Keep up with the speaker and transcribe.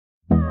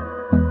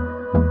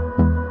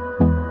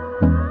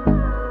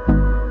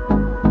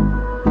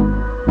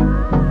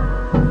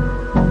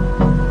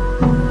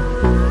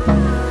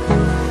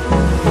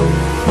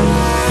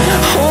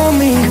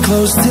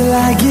close till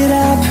I get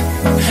up.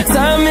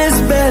 Time is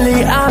barely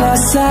on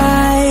our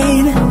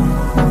side.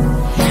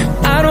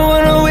 I don't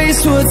wanna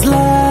waste what's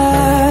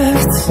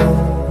left.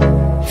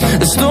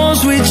 The storms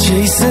we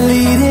chase are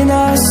leading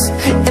us,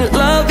 and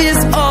love is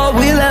all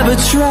we'll ever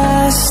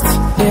trust.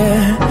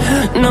 Yeah,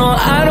 no,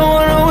 I don't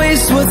wanna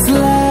waste what's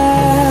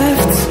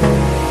left.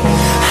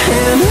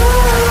 And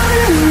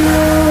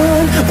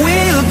on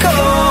we'll go,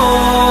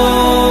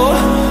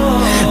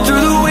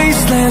 through the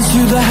wastelands,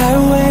 through the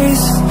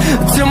highways,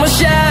 till my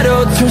shadow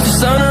turns to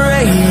sun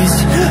rays.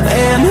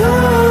 And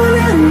on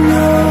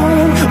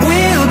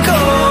we'll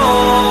go,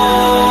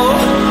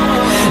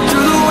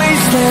 through the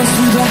wastelands,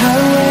 through the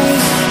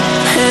highways,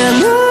 and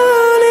on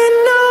we'll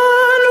go.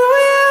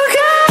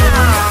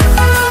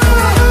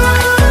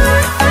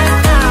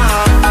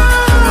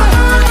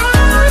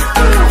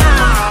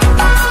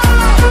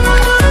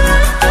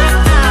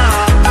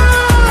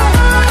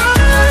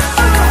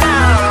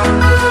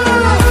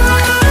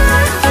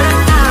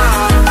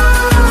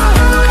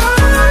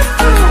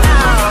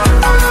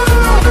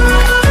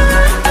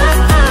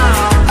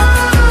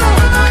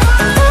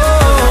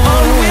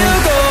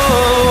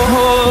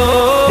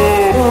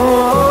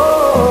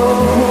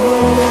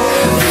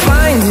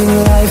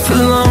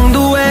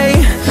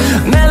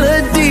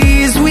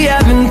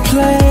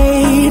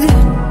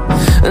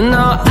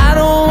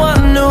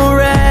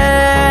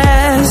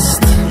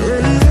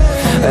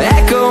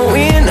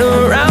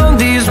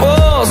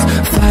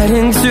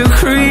 To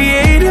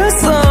create a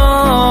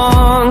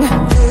song,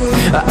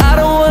 I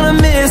don't wanna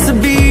miss a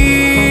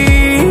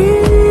beat.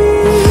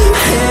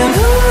 And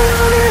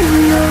on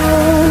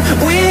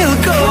we'll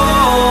go,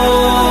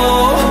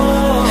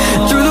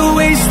 through the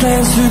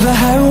wastelands, through the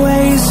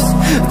highways,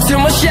 till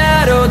my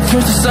shadow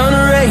turns to sun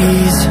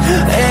rays.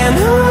 And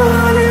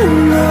on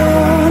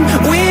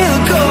we'll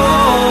go,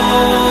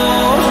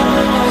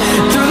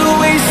 through the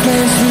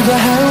wastelands, through the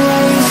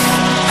highways,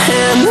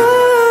 and on.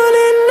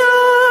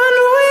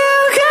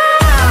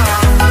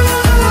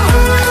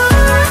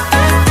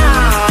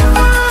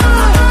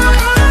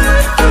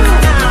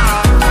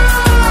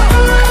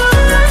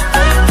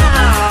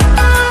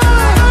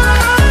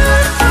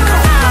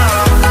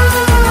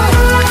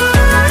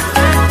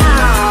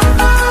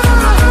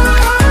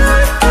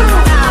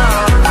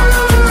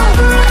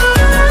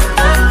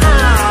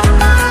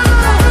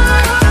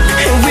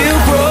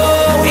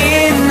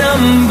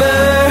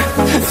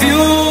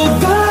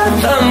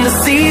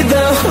 See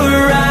the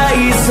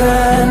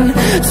horizon,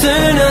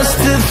 turn us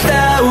to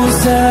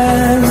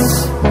thousands,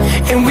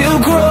 and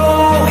we'll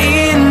grow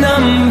in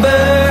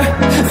number,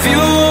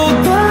 fueled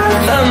by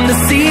them to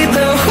see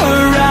the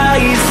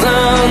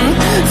horizon,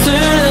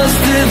 turn us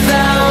to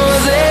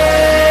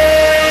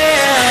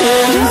thousands.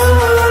 And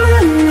on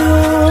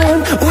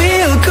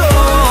we'll go,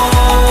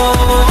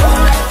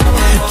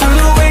 through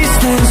the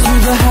wastelands,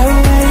 through the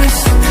highways,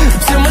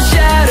 till my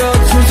shadow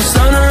turns to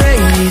sun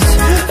rays.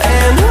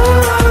 And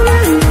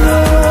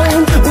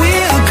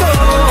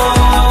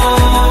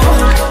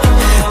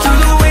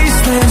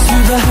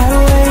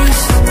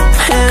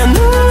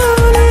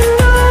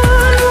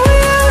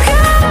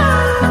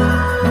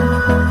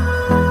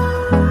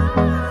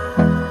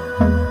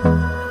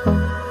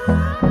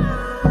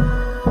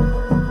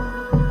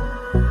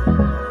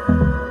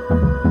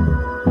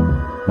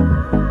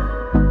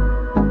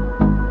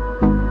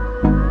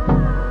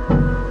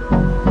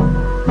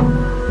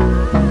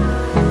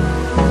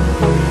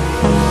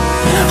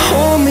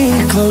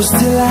close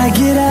till I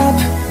get up.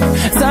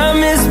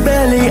 Time is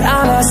barely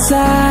on our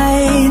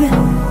side.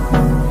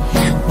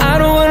 I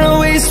don't wanna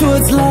waste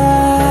what's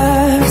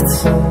left.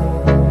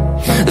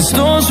 The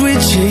storms we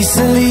chase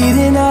are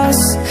leading us,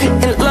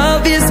 and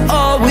love is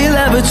all we'll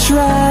ever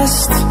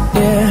trust.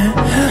 Yeah,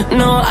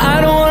 no, I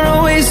don't wanna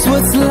waste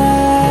what's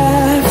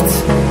left.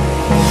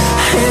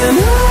 And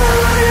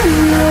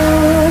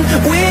on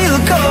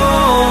we'll go,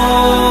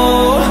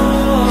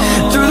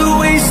 through the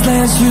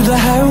wastelands, through the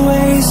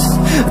highways,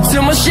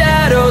 till my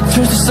shadow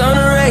turns to sun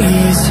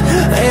rays.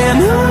 And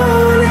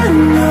on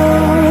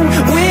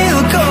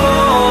we'll go,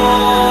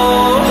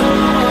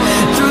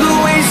 through the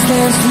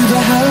wastelands, through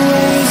the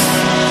highways,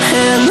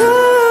 and on we'll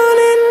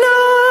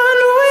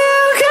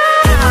go.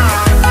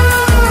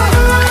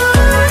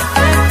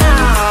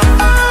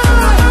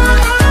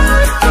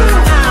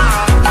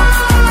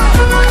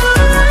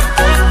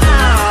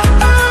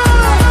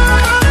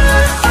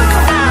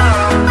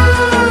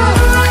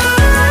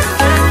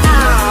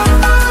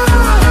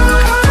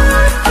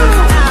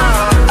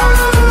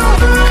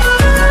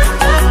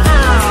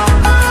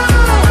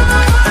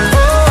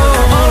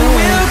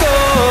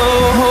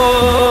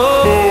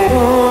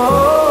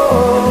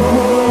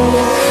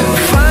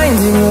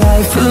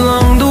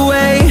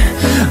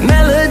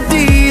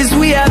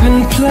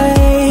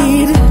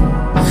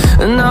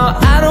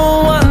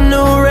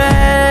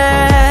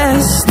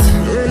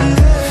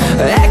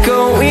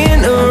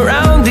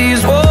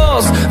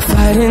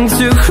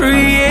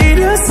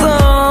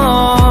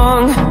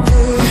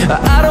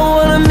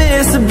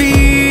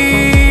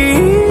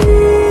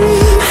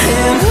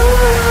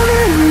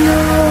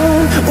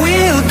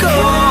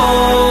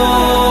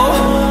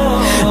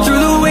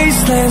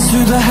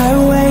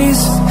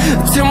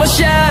 till my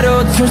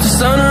shadow turns to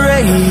sun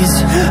rays.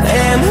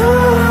 And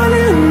on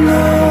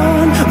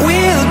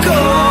we'll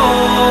go,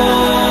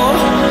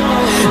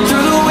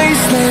 through the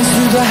wastelands,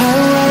 through the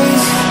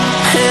highways.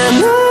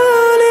 And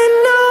on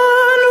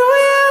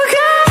we'll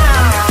go.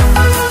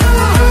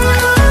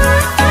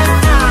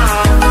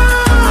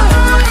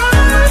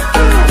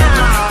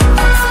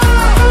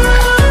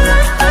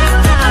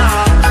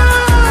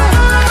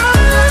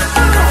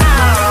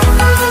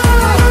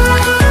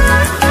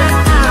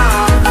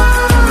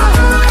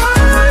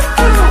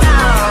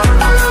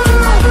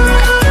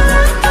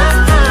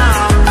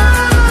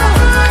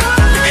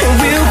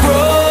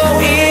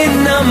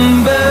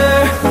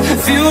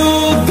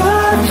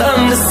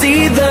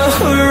 See the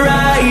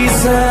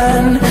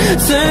horizon,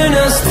 turn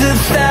us to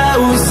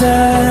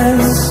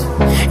thousands,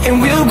 and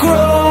we'll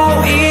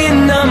grow in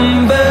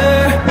number,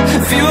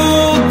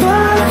 fueled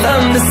by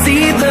them to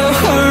see the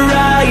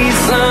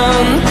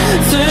horizon,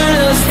 turn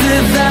us to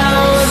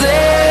thousands.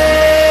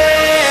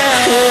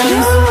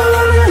 And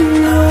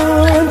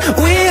on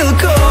we'll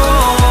go,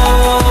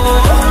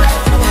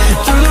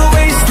 through the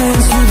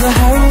wastelands, through the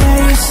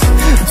highways,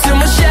 till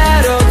my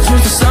shadow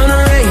turns to sun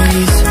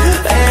rays.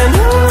 And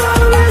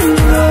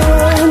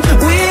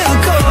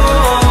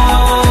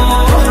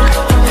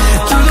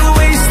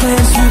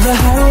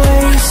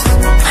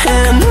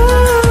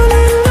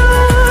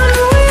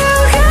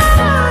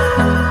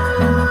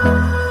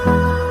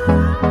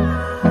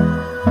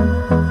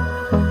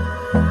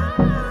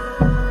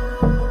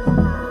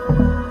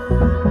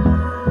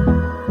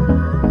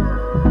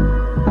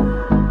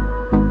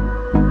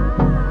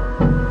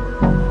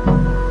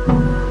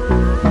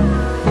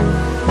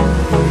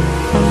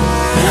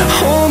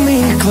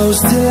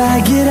close till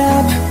I get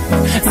up,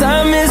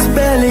 time is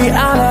barely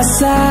on our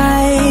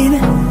side.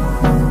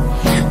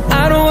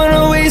 I don't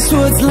wanna waste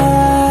what's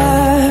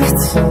left.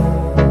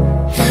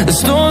 The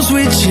storms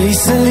we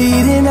chase are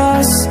leading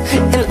us,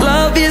 and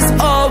love is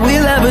all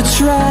we'll ever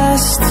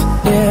trust.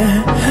 Yeah,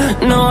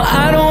 no,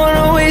 I don't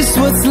wanna waste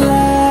what's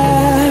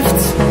left.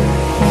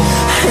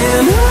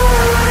 And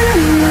on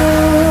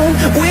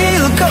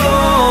we'll go,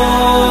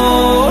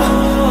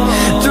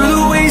 through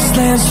the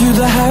wastelands, through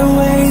the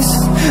highways,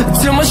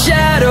 till my shadow